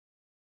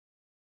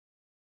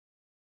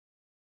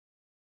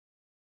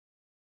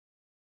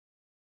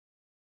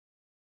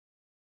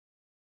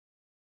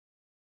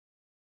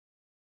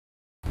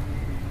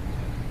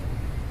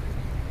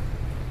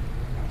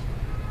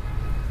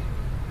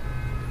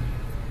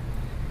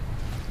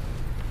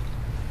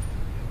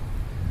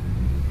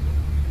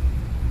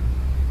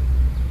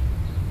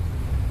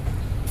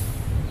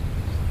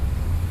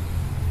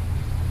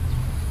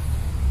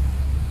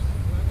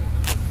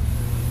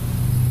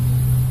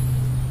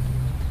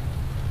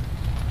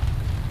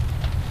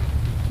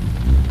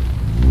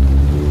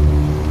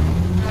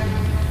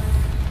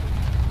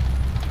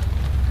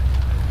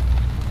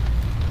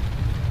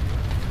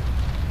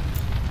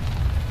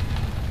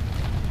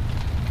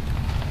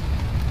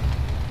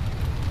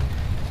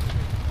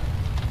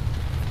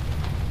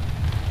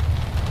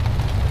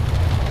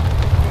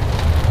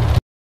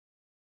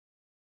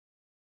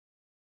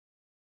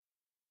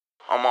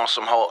I'm on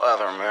some whole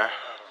other, man.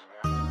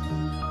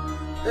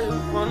 They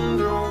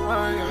wonder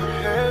why I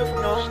have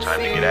no It's time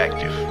to get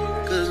active.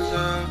 'Cause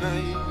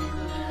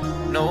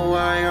I know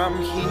why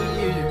I'm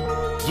here.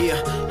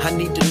 Yeah, I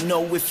need to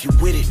know if you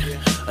with it.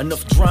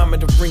 Enough drama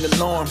to ring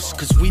alarms,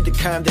 cause we the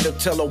kind that'll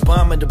tell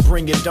Obama to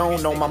bring it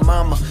on my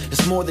mama.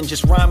 It's more than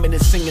just rhyming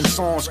and singing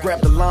songs. Grab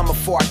the llama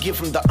before I give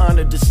him the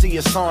honor to see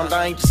us on.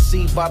 I ain't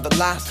deceived by the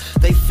lies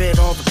they fed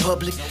all the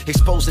public,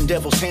 exposing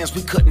devil's hands,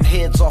 we cutting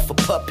heads off of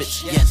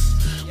puppets. Yes,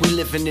 we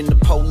living in the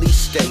police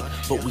state,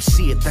 but we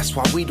see it, that's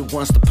why we the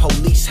ones the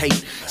police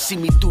hate. See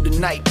me through the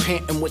night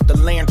panting with the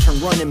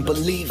lantern running,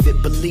 believe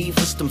it, believe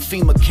us, them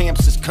FEMA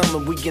camps is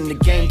coming. We in the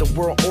game, the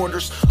world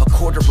orders a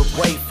quarter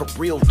away, for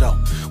real though.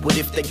 What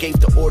if they gave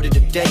the order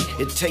today?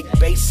 It take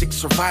basic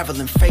survival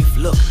and faith.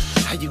 Look,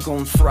 how you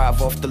gonna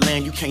thrive off the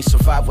land? You can't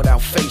survive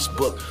without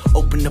Facebook.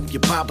 Open up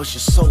your Bibles,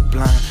 you're so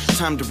blind.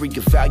 Time to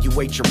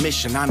reevaluate your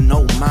mission, I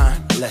know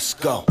mine. Let's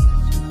go.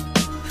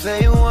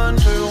 They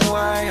wonder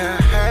why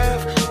I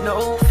have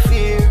no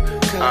fear,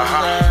 'cause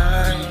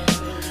I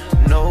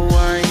know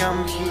why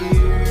I'm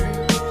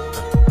here.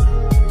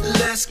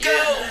 Let's go.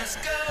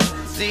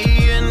 The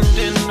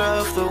ending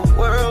of the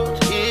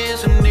world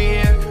is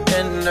near,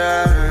 and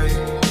I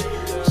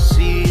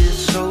see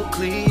it so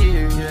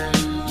clear.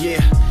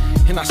 Yeah,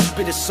 and I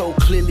spit it so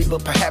clearly,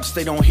 but perhaps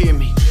they don't hear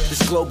me.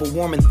 This global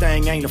warming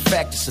thing ain't a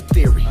fact, it's a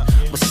theory.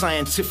 But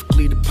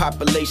scientifically the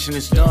population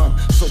is dumb,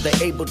 so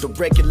they're able to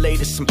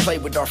regulate us and play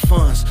with our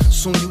funds.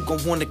 Soon you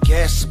gon' wanna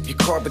gas up, your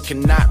carbon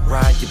cannot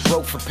ride. You're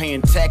broke for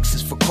paying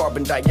taxes for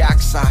carbon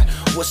dioxide.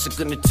 What's it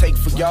gonna take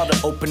for y'all to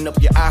open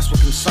up your eyes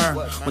with concern?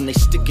 When they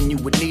sticking you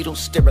with needles,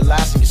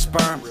 sterilizing your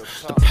sperm.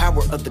 The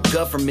power of the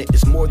government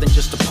is more than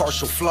just a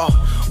partial flaw.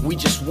 We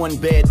just one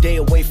bad day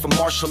away from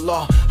martial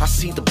law. I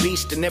see the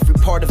beast in every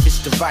part of its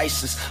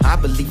devices. I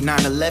believe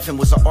 9/11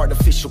 was an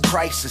artificial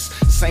crisis.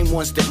 Same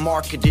ones that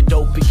marketed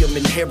opium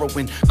and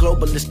heroin.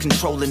 Globalists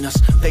controlling us,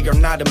 they are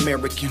not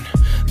American.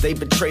 They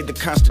betrayed the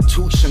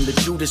Constitution, the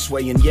Judas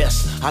way. And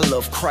yes, I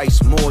love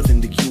Christ more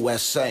than the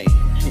USA.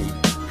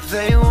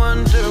 They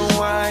wonder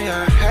why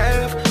I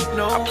have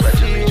no I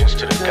pledge allegiance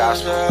to the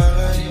gospel.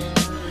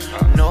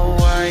 I know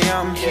why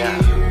I'm here.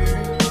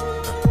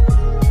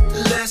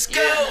 Let's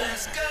go.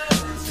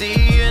 The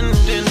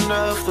ending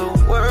of the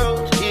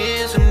world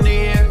is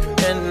near,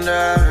 and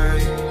I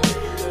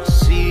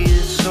see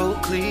it so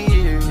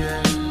clear.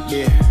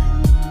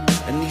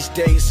 Yeah, and these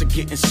days are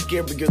getting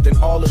scarier than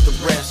all of the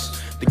rest.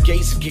 The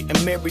gays are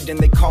getting married and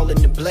they calling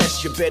it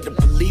blessed. You better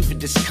believe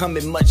it, it's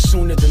coming much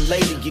sooner than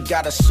later. You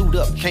gotta suit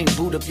up, can't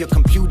boot up your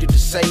computer to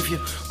save you.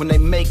 When they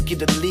make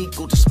it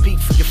illegal to speak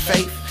for your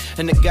faith,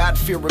 and the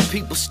God-fearing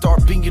people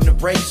start being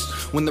erased.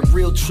 When the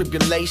real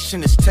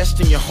tribulation is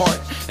testing your heart,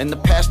 and the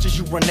pastors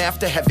you run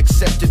after have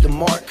accepted the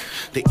mark.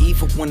 The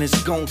evil one is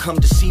gonna come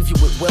deceive you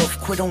with wealth.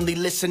 Quit only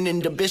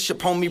listening to Bishop,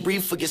 homie,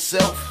 read for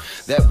yourself.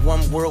 That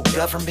one world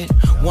government,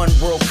 one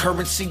world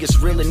currency is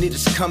real and it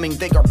is coming.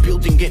 They are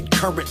building it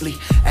currently.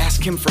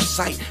 Ask him for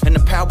sight and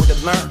the power to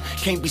learn.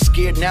 Can't be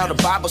scared now, the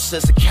Bible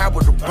says a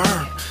coward will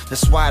burn.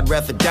 That's why I'd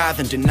rather die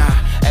than deny.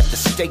 At the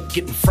stake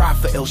getting fried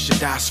for El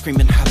Shaddai,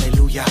 screaming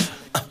hallelujah.